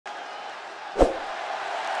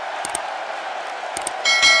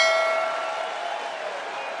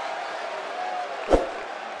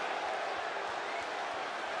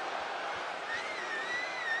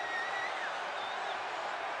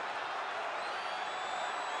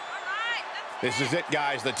This is it,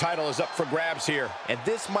 guys. The title is up for grabs here. And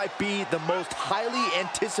this might be the most highly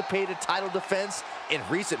anticipated title defense in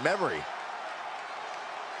recent memory.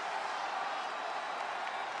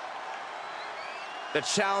 The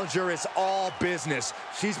challenger is all business.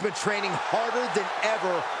 She's been training harder than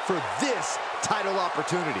ever for this title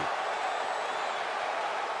opportunity.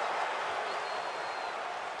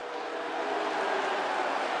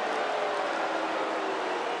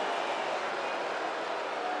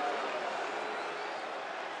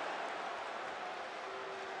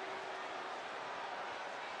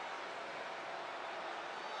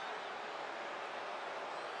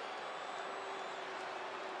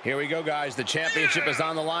 Here we go, guys. The championship is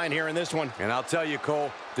on the line here in this one. And I'll tell you,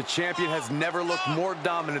 Cole, the champion has never looked more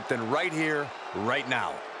dominant than right here, right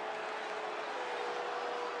now.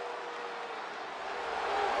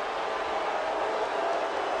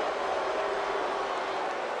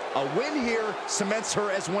 A win here cements her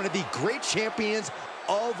as one of the great champions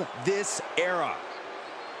of this era.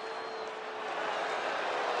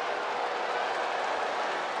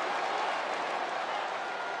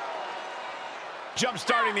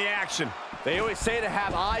 Jump-starting the action. They always say to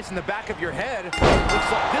have eyes in the back of your head. Looks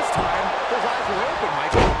like this time, those eyes are open,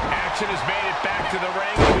 Michael. Action has made it back to the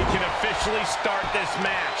ring, and we can officially start this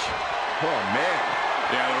match. Oh, man.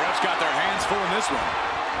 Yeah, the refs got their hands full in this one.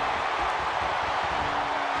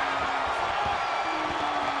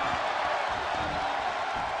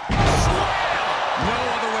 No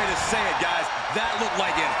other way to say it, guys. That looked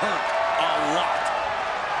like it hurt a lot.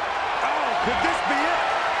 Oh, could this be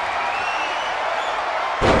it?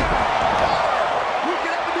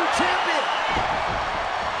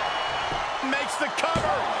 Makes the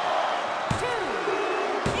cover.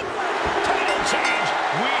 Title change.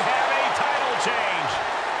 We have a title change.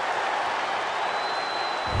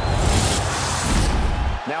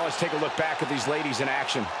 Now let's take a look back at these ladies in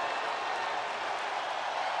action.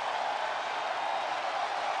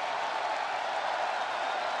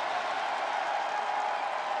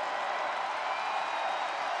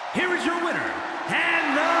 Here is your winner,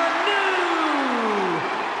 and the new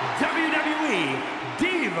WWE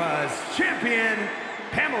Divas Champion,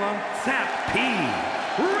 Pamela "Sap" P.